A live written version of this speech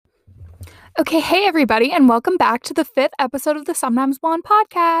Okay, hey everybody, and welcome back to the fifth episode of the Sometimes Blonde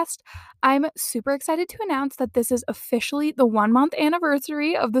podcast. I'm super excited to announce that this is officially the 1 month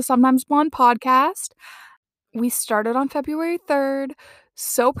anniversary of the Sometimes Blonde podcast. We started on February 3rd.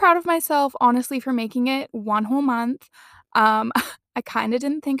 So proud of myself, honestly, for making it one whole month. Um, I kind of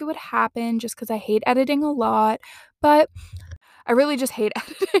didn't think it would happen just because I hate editing a lot, but I really just hate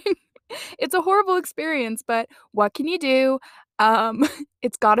editing. It's a horrible experience, but what can you do? Um,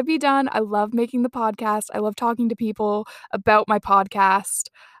 it's got to be done. I love making the podcast. I love talking to people about my podcast.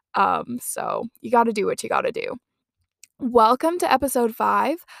 So you got to do what you got to do. Welcome to episode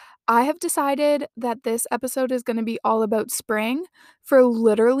 5. I have decided that this episode is going to be all about spring for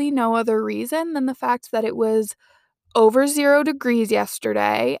literally no other reason than the fact that it was over 0 degrees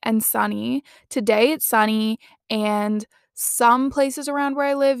yesterday and sunny. Today it's sunny, and some places around where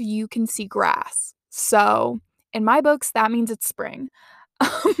I live, you can see grass. So, in my books, that means it's spring.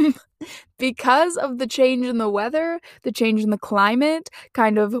 Um, because of the change in the weather, the change in the climate,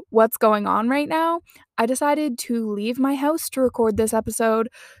 kind of what's going on right now, I decided to leave my house to record this episode.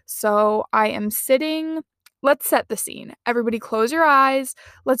 So I am sitting. Let's set the scene. Everybody, close your eyes.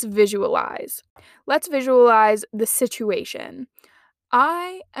 Let's visualize. Let's visualize the situation.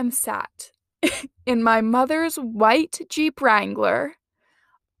 I am sat in my mother's white Jeep Wrangler,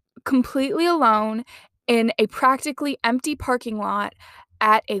 completely alone in a practically empty parking lot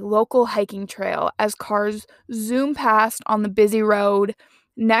at a local hiking trail as cars zoom past on the busy road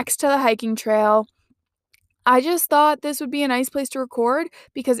next to the hiking trail. I just thought this would be a nice place to record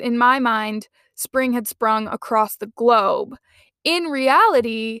because, in my mind, spring had sprung across the globe. In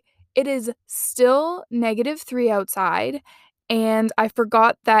reality, it is still -3 outside, and I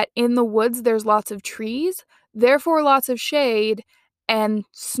forgot that in the woods there's lots of trees, therefore lots of shade, and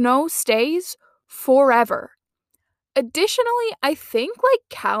snow stays forever. Additionally, I think, like,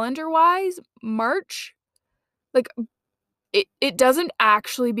 calendar-wise, March, like, it doesn't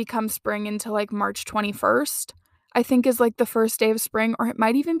actually become spring until, like, March 21st, I think is, like, the first day of spring, or it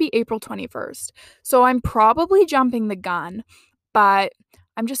might even be April 21st. So I'm probably jumping the gun, but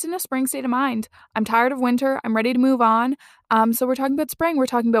I'm just in a spring state of mind. I'm tired of winter. I'm ready to move on. So we're talking about spring. We're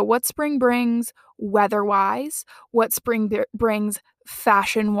talking about what spring brings weather-wise, what spring brings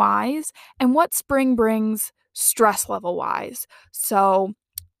fashion-wise, and what spring brings stress level-wise. So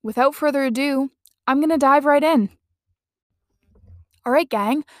without further ado, I'm going to dive right in. All right,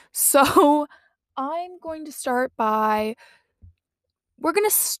 gang. So I'm going to start by, we're going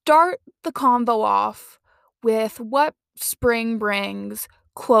to start the convo off with what spring brings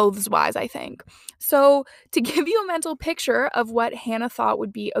clothes wise, I think. So, to give you a mental picture of what Hannah thought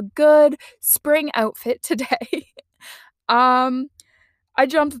would be a good spring outfit today, um, I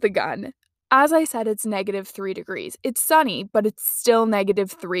jumped the gun. As I said, it's -3 degrees. It's sunny, but it's still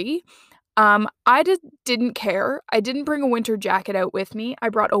 -3. I just didn't care. I didn't bring a winter jacket out with me. I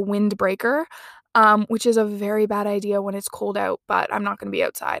brought a windbreaker, which is a very bad idea when it's cold out, but I'm not going to be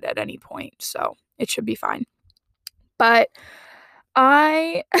outside at any point, so it should be fine. But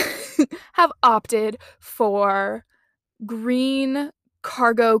I have opted for green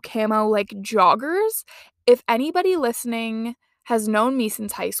cargo camo like joggers. If anybody listening has known me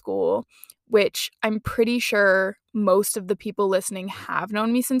since high school, which I'm pretty sure most of the people listening have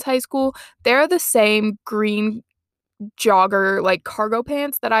known me since high school, they're the same green jogger like cargo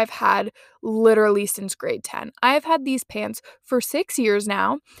pants that I've had literally since grade 10. I have had these pants for 6 years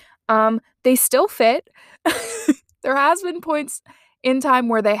now. They still fit. There has been points in time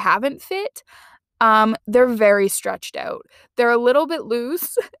where they haven't fit. They're very stretched out. They're a little bit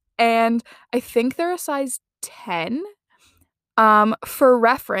loose, and I think they're a size 10. For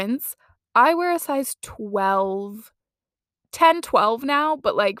reference, I wear a size 12, 10, 12 now,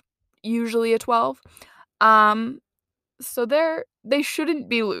 but like usually a 12. Um, so they shouldn't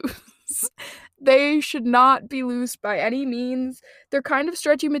be loose. They should not be loose by any means. They're kind of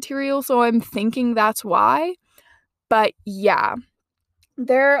stretchy material, so I'm thinking that's why. But yeah,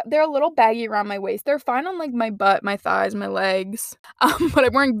 they're a little baggy around my waist. They're fine on like my butt, my thighs, my legs. But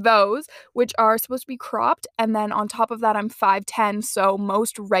I'm wearing those, which are supposed to be cropped, and then on top of that, I'm 5'10", so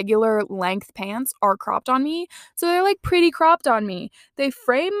most regular length pants are cropped on me. So they're like pretty cropped on me. They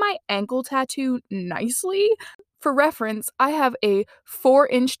frame my ankle tattoo nicely. For reference, I have a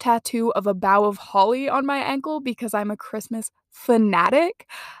 4-inch tattoo of a bough of holly on my ankle because I'm a Christmas fanatic.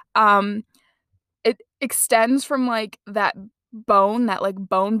 It extends from like that bone, that like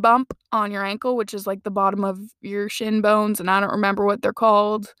bone bump on your ankle, which is like the bottom of your shin bones, and I don't remember what they're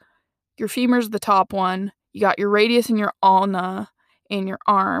called. Your femur's the top one. You got your radius and your ulna in your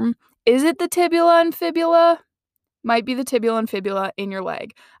arm. Is it the tibula and fibula? Might be the tibial and fibula in your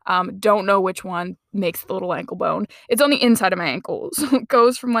leg. Don't know which one makes the little ankle bone. It's on the inside of my ankle. So it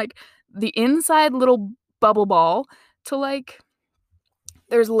goes from like the inside little bubble ball to like,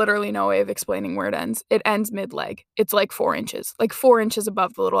 there's literally no way of explaining where it ends. It ends mid-leg. It's like 4 inches, like 4 inches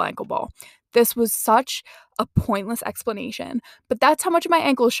above the little ankle ball. This was such a pointless explanation, but that's how much my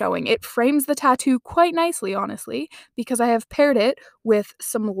ankle is showing. It frames the tattoo quite nicely, honestly, because I have paired it with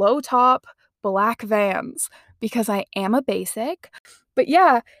some low top black Vans because I am a basic. But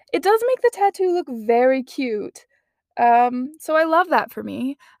yeah, it does make the tattoo look very cute. So I love that for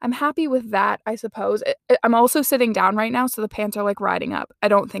me. I'm happy with that, I suppose. I'm also sitting down right now, so the pants are like riding up. I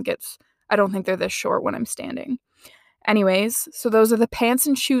don't think they're this short when I'm standing. Anyways, so those are the pants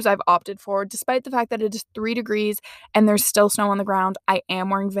and shoes I've opted for. Despite the fact that it is 3 degrees and there's still snow on the ground, I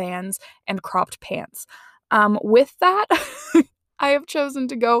am wearing Vans and cropped pants. With that, I have chosen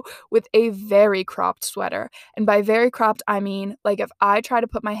to go with a very cropped sweater. And by very cropped, I mean like if I try to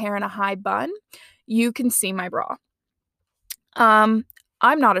put my hair in a high bun, you can see my bra. I'm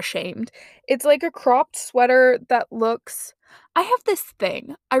not ashamed. It's like a cropped sweater that looks. I have this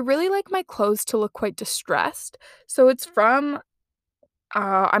thing. I really like my clothes to look quite distressed. So it's from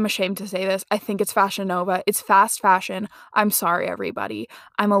I'm ashamed to say this. I think it's Fashion Nova. It's fast fashion. I'm sorry, everybody.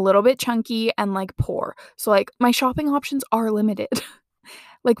 I'm a little bit chunky and like poor. So like my shopping options are limited.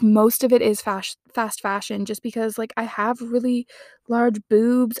 Like most of it is fast fashion just because like I have really large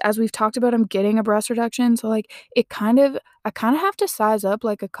boobs. As we've talked about, I'm getting a breast reduction, so like I kind of have to size up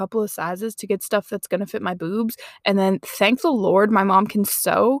like a couple of sizes to get stuff that's going to fit my boobs. And then thank the Lord my mom can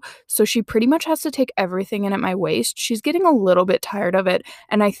sew, so she pretty much has to take everything in at my waist. She's getting a little bit tired of it,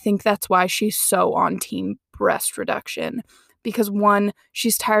 and I think that's why she's so on team breast reduction. Because one,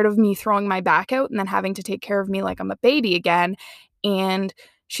 she's tired of me throwing my back out and then having to take care of me like I'm a baby again. And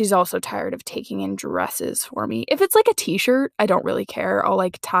she's also tired of taking in dresses for me. If it's like a t-shirt, I don't really care. I'll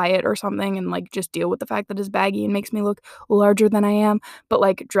like tie it or something and like just deal with the fact that it's baggy and makes me look larger than I am. But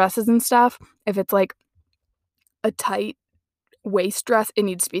like dresses and stuff, if it's like a tight waist dress, it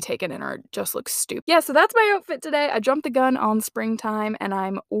needs to be taken in or it just looks stupid. Yeah, so that's my outfit today. I jumped the gun on springtime and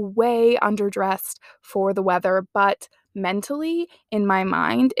I'm way underdressed for the weather, but mentally in my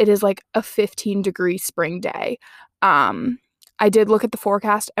mind, it is like a 15-degree spring day. I did look at the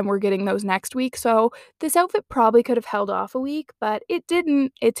forecast and we're getting those next week, so this outfit probably could have held off a week, but it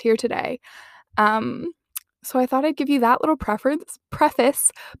didn't. It's here today. So I thought I'd give you that little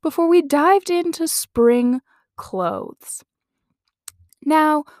preface before we dived into spring clothes.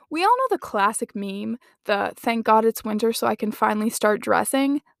 Now, we all know the classic meme, the thank God it's winter so I can finally start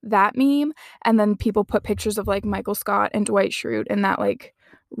dressing, that meme, and then people put pictures of like Michael Scott and Dwight Schrute in that like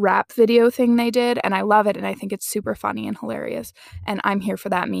rap video thing they did, and I love it and I think it's super funny and hilarious, and I'm here for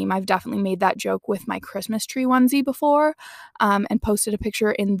that meme. I've definitely made that joke with my Christmas tree onesie before, and posted a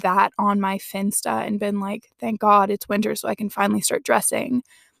picture in that on my Finsta and been like, thank God it's winter so I can finally start dressing,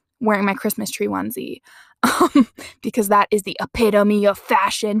 wearing my Christmas tree onesie. Because that is the epitome of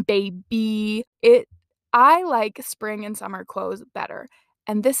fashion, baby. I like spring and summer clothes better.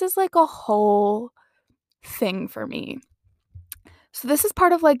 And this is like a whole thing for me. So this is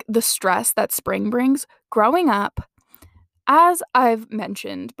part of like the stress that spring brings. Growing up, as I've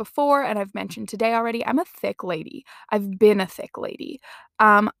mentioned before, and I've mentioned today already, I'm a thick lady. I've been a thick lady.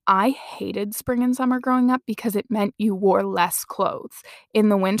 I hated spring and summer growing up because it meant you wore less clothes. In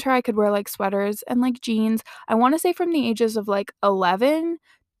the winter, I could wear like sweaters and like jeans. I want to say from the ages of like 11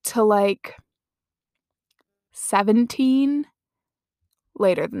 to like 17,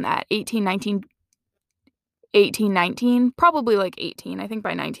 later than that, 18, 19, 18, 19, probably like 18. I think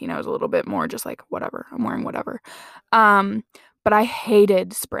by 19 I was a little bit more just like whatever, I'm wearing whatever. But I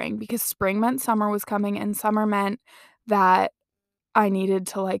hated spring because spring meant summer was coming and summer meant that I needed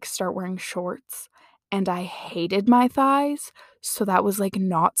to like start wearing shorts, and I hated my thighs, so that was like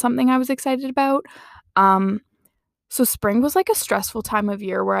not something I was excited about. Um so spring was like a stressful time of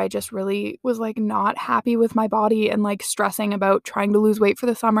year where I just really was like not happy with my body and like stressing about trying to lose weight for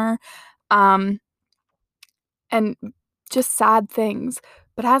the summer. Um and just sad things.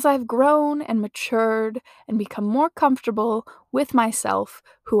 But as I've grown and matured and become more comfortable with myself,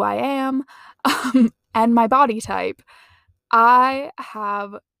 who I am, and my body type, I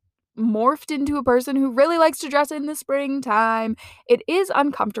have morphed into a person who really likes to dress in the springtime. It is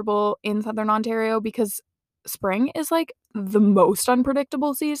uncomfortable in Southern Ontario because spring is like the most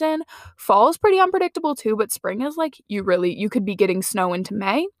unpredictable season. Fall is pretty unpredictable too, but spring is like you could be getting snow into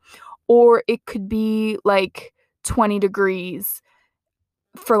May, or it could be like 20 degrees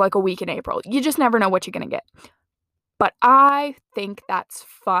for like a week in April. You just never know what you're going to get. But I think that's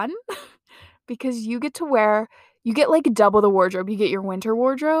fun because you get to wear you get like double the wardrobe. You get your winter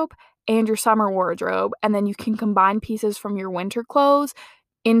wardrobe and your summer wardrobe, and then you can combine pieces from your winter clothes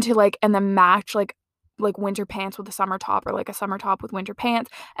into like, and then match like winter pants with a summer top, or like a summer top with winter pants.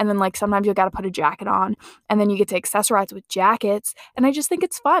 And then like sometimes you got to put a jacket on, and then you get to accessorize with jackets. And I just think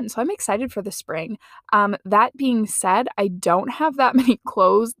it's fun. So I'm excited for the spring. That being said, I don't have that many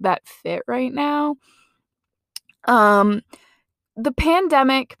clothes that fit right now. Um, the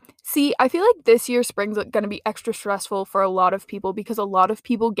pandemic, see, I feel like this year spring's going to be extra stressful for a lot of people because a lot of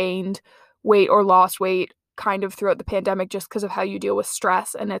people gained weight or lost weight kind of throughout the pandemic just because of how you deal with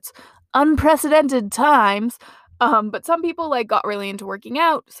stress, and it's unprecedented times. But some people like got really into working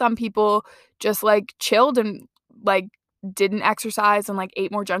out. Some people just like chilled and like didn't exercise and like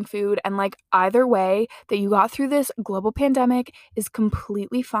ate more junk food. And like either way that you got through this global pandemic is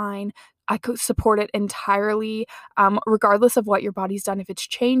completely fine. I could support it entirely, regardless of what your body's done. If it's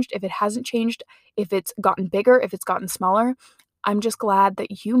changed, if it hasn't changed, if it's gotten bigger, if it's gotten smaller, I'm just glad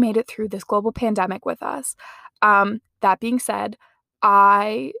that you made it through this global pandemic with us. That being said,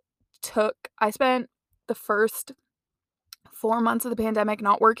 I spent the first 4 months of the pandemic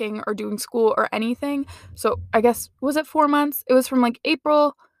not working or doing school or anything. So I guess, was it 4 months? It was from like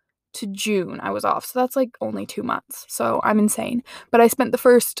April to June I was off. So that's like only 2 months. So I'm insane. But I spent the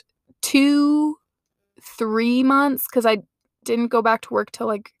first 3 months because I didn't go back to work till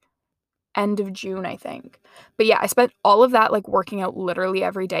like end of June, I think. But yeah, I spent all of that like working out literally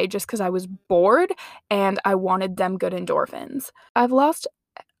every day just because I was bored and I wanted them good endorphins. I've lost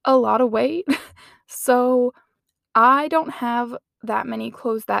a lot of weight. So I don't have that many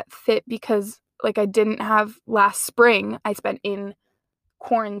clothes that fit because like I didn't have last spring. I spent in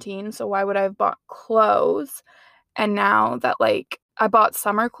quarantine, so why would I have bought clothes? And now that like I bought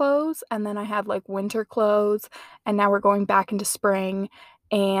summer clothes and then I had like winter clothes, and now we're going back into spring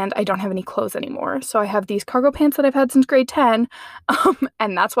and I don't have any clothes anymore. So I have these cargo pants that I've had since grade 10,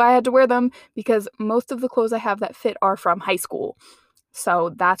 and that's why I had to wear them because most of the clothes I have that fit are from high school.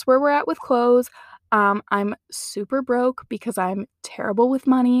 So that's where we're at with clothes. I'm super broke because I'm terrible with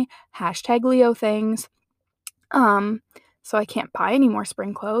money. Hashtag Leo things. So I can't buy any more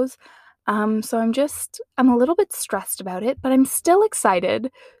spring clothes. So I'm a little bit stressed about it, but I'm still excited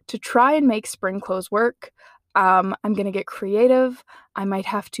to try and make spring clothes work. I'm gonna get creative. I might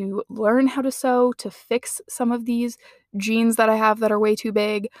have to learn how to sew to fix some of these jeans that I have that are way too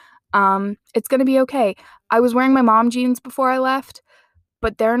big. It's gonna be okay. I was wearing my mom jeans before I left,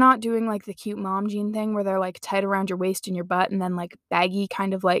 but they're not doing like the cute mom jean thing where they're like tight around your waist and your butt and then like baggy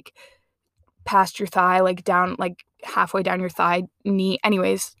kind of like past your thigh, like down, like halfway down your thigh knee.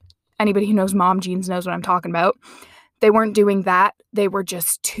 Anyways, anybody who knows mom jeans knows what I'm talking about. They weren't doing that. They were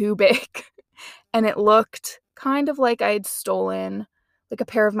just too big. And it looked kind of like I had stolen like a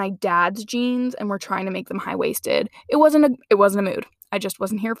pair of my dad's jeans and we're trying to make them high-waisted. It wasn't a mood. I just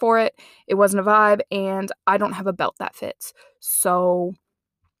wasn't here for it. It wasn't a vibe, and I don't have a belt that fits. So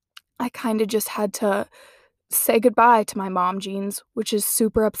I kind of just had to say goodbye to my mom jeans, which is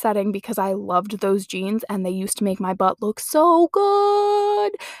super upsetting because I loved those jeans and they used to make my butt look so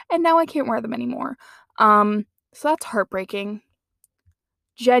good. And now I can't wear them anymore. So that's heartbreaking.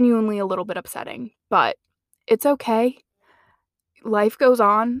 Genuinely a little bit upsetting, but it's okay. Life goes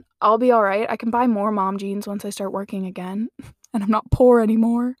on. I'll be all right. I can buy more mom jeans once I start working again and I'm not poor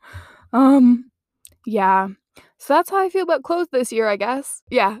anymore. Yeah. So that's how I feel about clothes this year, I guess.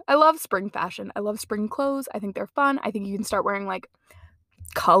 Yeah, I love spring fashion. I love spring clothes. I think they're fun. I think you can start wearing like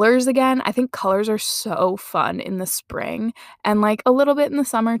colors again. I think colors are so fun in the spring and like a little bit in the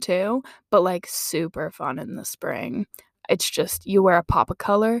summer too, but like super fun in the spring. It's just you wear a pop of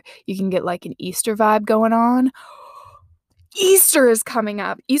color, you can get like an Easter vibe going on. Easter is coming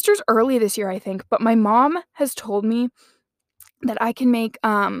up. Easter's early this year, I think, but my mom has told me that I can make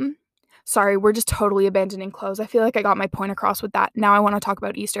sorry, we're just totally abandoning clothes. I feel like I got my point across with that. Now I want to talk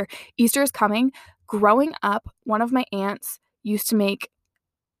about Easter. Easter is coming. Growing up, one of my aunts used to make,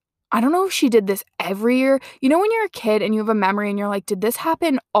 I don't know if she did this every year. You know, when you're a kid and you have a memory and you're like, did this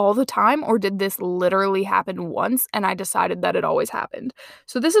happen all the time or did this literally happen once and I decided that it always happened?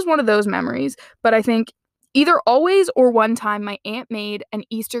 So this is one of those memories, but I think either always or one time my aunt made an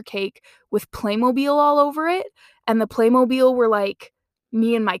Easter cake with Playmobil all over it, and the Playmobil were like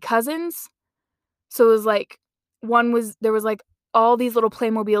me and my cousins. So it was like there was like all these little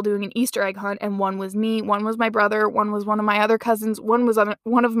Playmobil doing an Easter egg hunt, and one was me, one was my brother, one was one of my other cousins, one was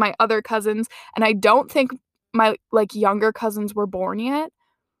one of my other cousins, and I don't think my like younger cousins were born yet.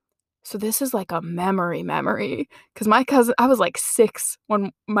 So this is like a memory because my cousin, I was like 6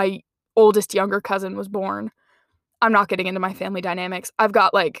 when my oldest younger cousin was born. I'm not getting into my family dynamics. I've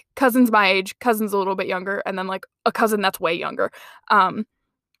got like cousins my age, cousins a little bit younger, and then like a cousin that's way younger.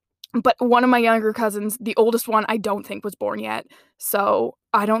 But one of my younger cousins, the oldest one, I don't think was born yet. So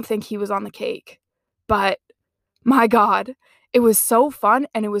I don't think he was on the cake. But my God, it was so fun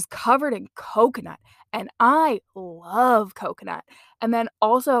and it was covered in coconut. And I love coconut. And then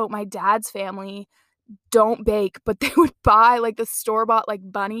also, my dad's family don't bake, but they would buy like the store-bought like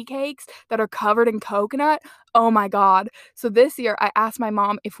bunny cakes that are covered in coconut. Oh my God. So this year I asked my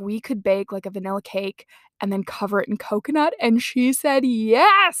mom if we could bake like a vanilla cake and then cover it in coconut, and she said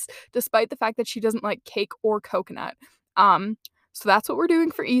yes, despite the fact that she doesn't like cake or coconut. So that's what we're doing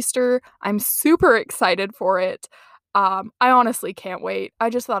for Easter. I'm super excited for it. I honestly can't wait.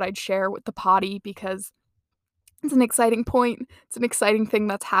 I just thought I'd share with the potty because it's an exciting point. It's an exciting thing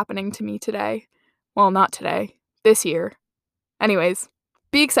that's happening to me today. Well, not today. This year. Anyways,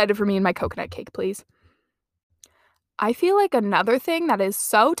 be excited for me and my coconut cake, please. I feel like another thing that is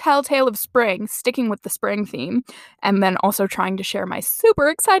so telltale of spring, sticking with the spring theme, and then also trying to share my super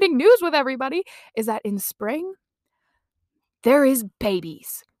exciting news with everybody, is that in spring, there is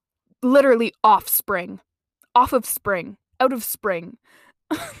babies. Literally offspring. Off of spring. Out of spring.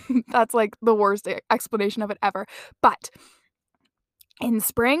 That's like the worst explanation of it ever. But in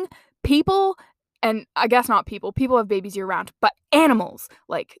spring, people, and I guess not people have babies year round, but animals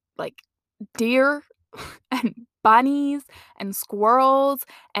like deer and bunnies and squirrels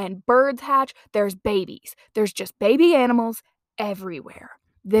and birds hatch. There's babies. There's just baby animals everywhere.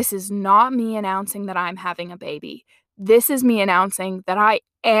 This is not me announcing that I'm having a baby. This is me announcing that I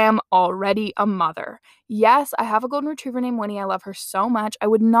am already a mother. Yes, I have a golden retriever named Winnie. I love her so much. I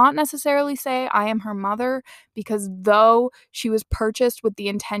would not necessarily say I am her mother because though she was purchased with the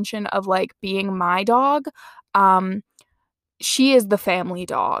intention of like being my dog, she is the family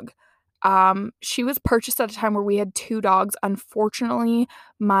dog. She was purchased at a time where we had two dogs. Unfortunately,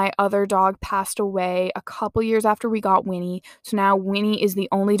 my other dog passed away a couple years after we got Winnie. So now Winnie is the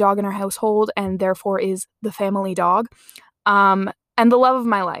only dog in our household and therefore is the family dog. And the love of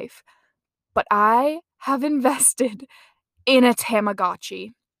my life. But I have invested in a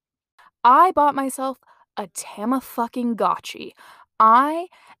Tamagotchi. I bought myself a Tama-fucking-gotchi. I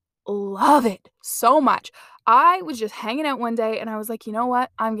love it so much. I was just hanging out one day and I was like, you know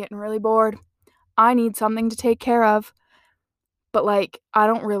what? I'm getting really bored. I need something to take care of. But like, I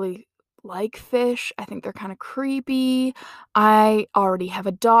don't really like fish. I think they're kind of creepy. I already have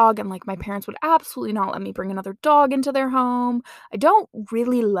a dog and like my parents would absolutely not let me bring another dog into their home. I don't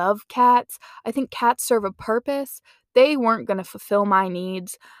really love cats. I think cats serve a purpose. They weren't going to fulfill my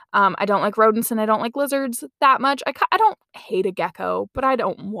needs. I don't like rodents and I don't like lizards that much. I don't hate a gecko, but I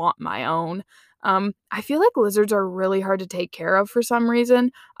don't want my own. I feel like lizards are really hard to take care of for some reason.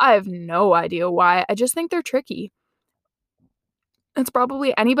 I have no idea why. I just think they're tricky. It's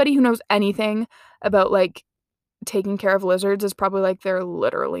probably anybody who knows anything about like taking care of lizards is probably like they're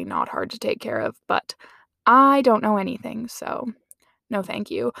literally not hard to take care of, but I don't know anything, so no thank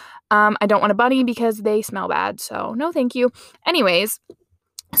you. I don't want a bunny because they smell bad, so no thank you. Anyways,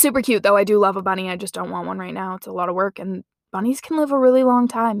 super cute though. I do love a bunny. I just don't want one right now. It's a lot of work and bunnies can live a really long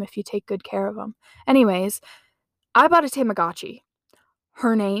time if you take good care of them. Anyways, I bought a Tamagotchi.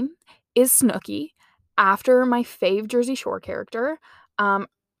 Her name is Snooky, after my fave Jersey Shore character.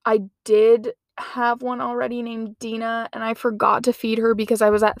 I did have one already named Dina, and I forgot to feed her because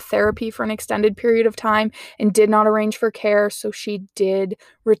I was at therapy for an extended period of time and did not arrange for care, so she did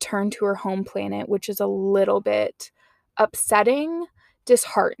return to her home planet, which is a little bit upsetting,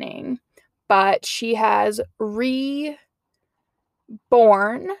 disheartening. But she has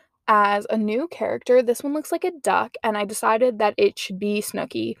born as a new character. This one looks like a duck, and I decided that it should be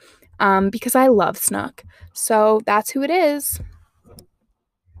Snooky because I love Snook. So that's who it is.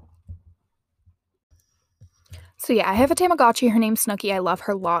 So yeah, I have a Tamagotchi. Her name's Snooky. I love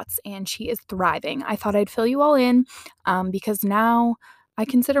her lots, and she is thriving. I thought I'd fill you all in because now I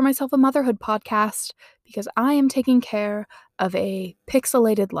consider myself a motherhood podcast because I am taking care of a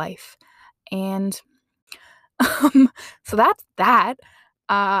pixelated life. And so that's that.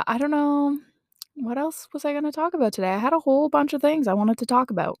 I don't know. What else was I going to talk about today? I had a whole bunch of things I wanted to talk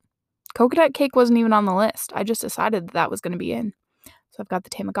about. Coconut cake wasn't even on the list. I just decided that was going to be in. So I've got the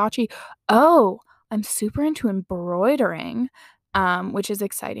Tamagotchi. Oh, I'm super into embroidering, which is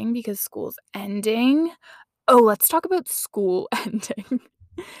exciting because school's ending. Oh, let's talk about school ending.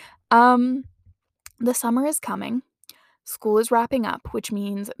 The summer is coming. School is wrapping up, which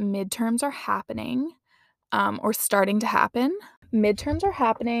means midterms are happening or starting to happen. midterms are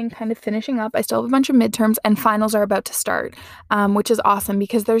happening, kind of finishing up. I still have a bunch of midterms, and finals are about to start, which is awesome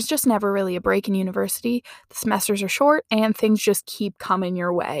because there's just never really a break in university. The semesters are short, and things just keep coming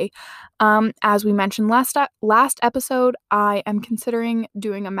your way. As we mentioned last episode, I am considering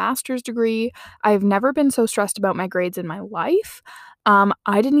doing a master's degree. I've never been so stressed about my grades in my life.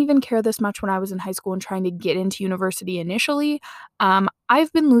 I didn't even care this much when I was in high school and trying to get into university initially.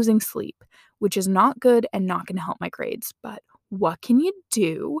 I've been losing sleep, which is not good and not going to help my grades. But what can you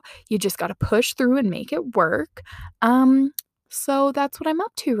do? You just got to push through and make it work. So that's what I'm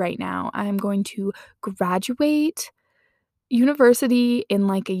up to right now. I'm going to graduate university in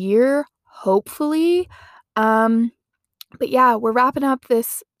like a year, hopefully. But yeah, we're wrapping up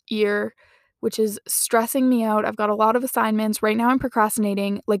this year, which is stressing me out. I've got a lot of assignments. Right now, I'm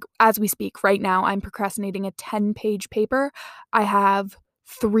procrastinating. Like, as we speak, right now, I'm procrastinating a 10-page paper. I have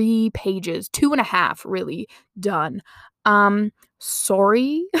 3 pages, 2.5 really done.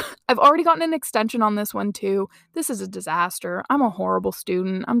 Sorry. I've already gotten an extension on this one too. This is a disaster. I'm a horrible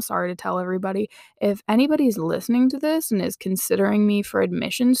student. I'm sorry to tell everybody. If anybody's listening to this and is considering me for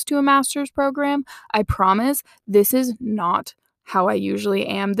admissions to a master's program, I promise this is not how I usually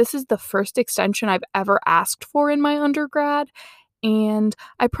am. This is the first extension I've ever asked for in my undergrad. And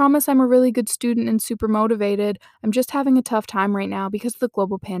I promise I'm a really good student and super motivated. I'm just having a tough time right now because of the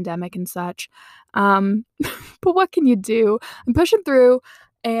global pandemic and such. But what can you do? I'm pushing through.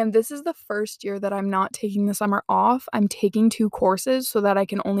 And this is the first year that I'm not taking the summer off. I'm taking 2 courses so that I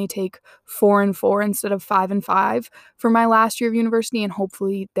can only take 4 and 4 instead of 5 and 5 for my last year of university and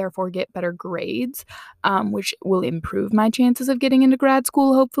hopefully therefore get better grades, which will improve my chances of getting into grad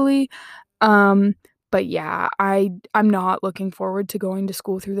school, hopefully. But yeah, I'm not looking forward to going to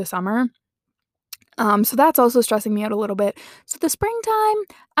school through the summer. So that's also stressing me out a little bit. So the springtime,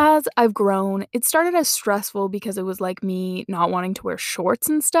 as I've grown, it started as stressful because it was like me not wanting to wear shorts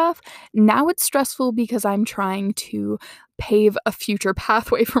and stuff. Now it's stressful because I'm trying to pave a future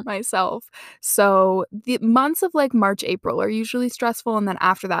pathway for myself. So the months of like March, April are usually stressful. And then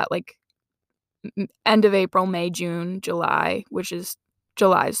after that, like end of April, May, June, July, which is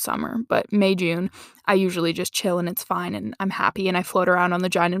July's summer, but May, June, I usually just chill and it's fine and I'm happy and I float around on the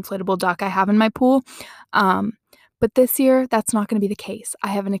giant inflatable duck I have in my pool. But this year, that's not going to be the case. I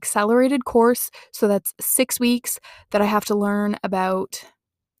have an accelerated course, so that's 6 weeks that I have to learn about.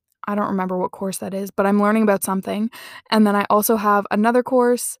 I don't remember what course that is, but I'm learning about something. And then I also have another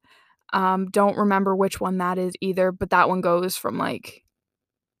course. Don't remember which one that is either, but that one goes from like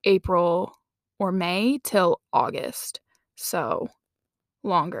April or May till August. So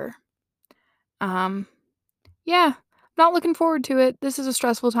longer. Yeah, not looking forward to it. This is a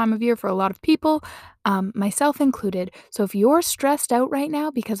stressful time of year for a lot of people, myself included. So if you're stressed out right now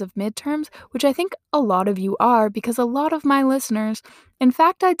because of midterms, which I think a lot of you are, because a lot of my listeners, in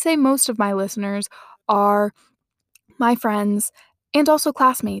fact, I'd say most of my listeners are my friends and also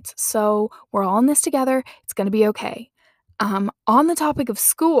classmates. So we're all in this together. It's going to be okay. On the topic of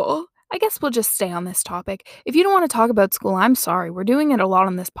school, I guess we'll just stay on this topic. If you don't want to talk about school, I'm sorry. We're doing it a lot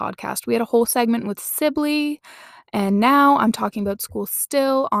on this podcast. We had a whole segment with Sibley, and now I'm talking about school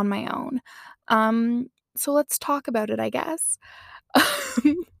still on my own. So let's talk about it, I guess.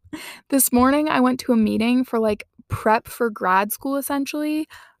 This morning, I went to a meeting for like prep for grad school, essentially.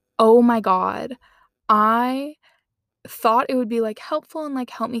 Oh my God. I thought it would be like helpful and like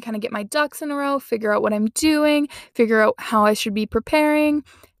help me kind of get my ducks in a row, figure out what I'm doing, figure out how I should be preparing.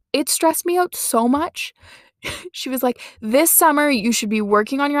 It stressed me out so much. She was like, this summer you should be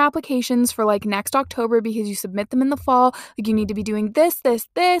working on your applications for like next October because you submit them in the fall. Like you need to be doing this, this,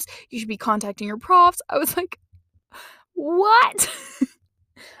 this. You should be contacting your profs. I was like, what?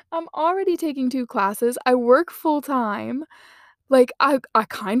 I'm already taking 2 classes. I work full time. Like I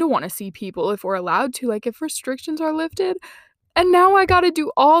kind of want to see people if we're allowed to, like if restrictions are lifted. And now I gotta do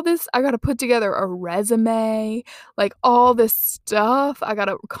all this. I gotta put together a resume, like all this stuff. I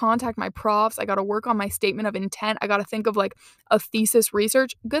gotta contact my profs. I gotta work on my statement of intent. I gotta think of like a thesis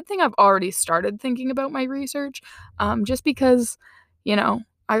research. Good thing I've already started thinking about my research, just because, I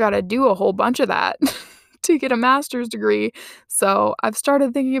gotta do a whole bunch of that to get a master's degree. So I've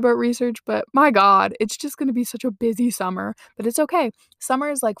started thinking about research, but my God, it's just gonna be such a busy summer. But it's okay. Summer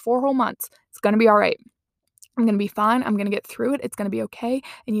is like 4 whole months. It's gonna be all right. I'm going to be fine. I'm going to get through it. It's going to be okay.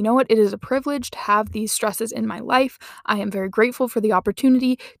 And you know what? It is a privilege to have these stresses in my life. I am very grateful for the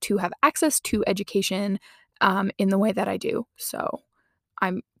opportunity to have access to education in the way that I do. So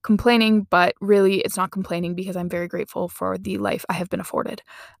I'm complaining, but really it's not complaining because I'm very grateful for the life I have been afforded.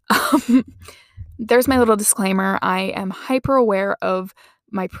 There's my little disclaimer. I am hyper aware of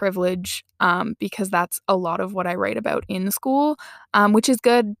my privilege, because that's a lot of what I write about in school, which is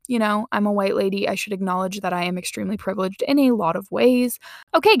good. You know, I'm a white lady. I should acknowledge that I am extremely privileged in a lot of ways.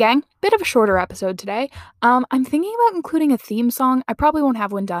 Okay, gang, bit of a shorter episode today. I'm thinking about including a theme song. I probably won't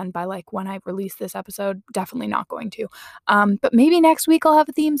have one done by like when I release this episode. Definitely not going to. But maybe next week I'll have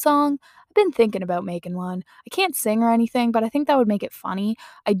a theme song. I've been thinking about making one. I can't sing or anything, but I think that would make it funny.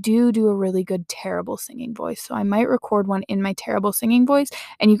 I do a really good terrible singing voice, so I might record one in my terrible singing voice,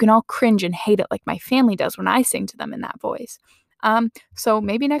 and you can all cringe and hate it like my family does when I sing to them in that voice. So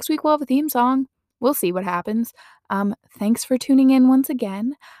maybe next week we'll have a theme song. We'll see what happens. Thanks for tuning in once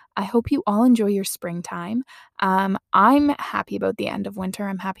again. I hope you all enjoy your springtime. I'm happy about the end of winter.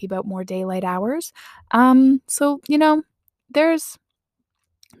 I'm happy about more daylight hours. So, you know, there's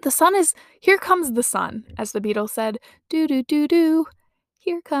the sun is here comes the sun, as the Beatles said, do do do do.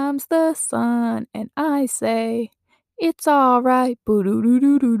 Here comes the sun, and I say, it's all right. Boo doo doo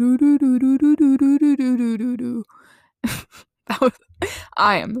doo doo doo doo doo doo doo doo doo doo doo doo doo. That was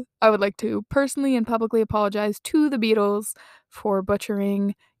I would like to personally and publicly apologize to the Beatles for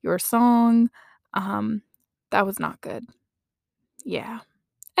butchering your song. That was not good. Yeah.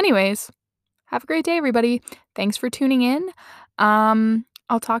 Anyways, have a great day, everybody. Thanks for tuning in.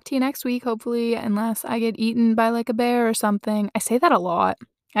 I'll talk to you next week, hopefully, unless I get eaten by like a bear or something. I say that a lot.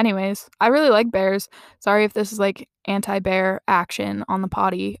 Anyways, I really like bears. Sorry if this is like anti-bear action on the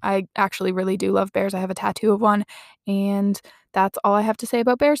potty. I actually really do love bears. I have a tattoo of one, and that's all I have to say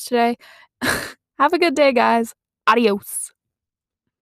about bears today. Have a good day, guys. Adios.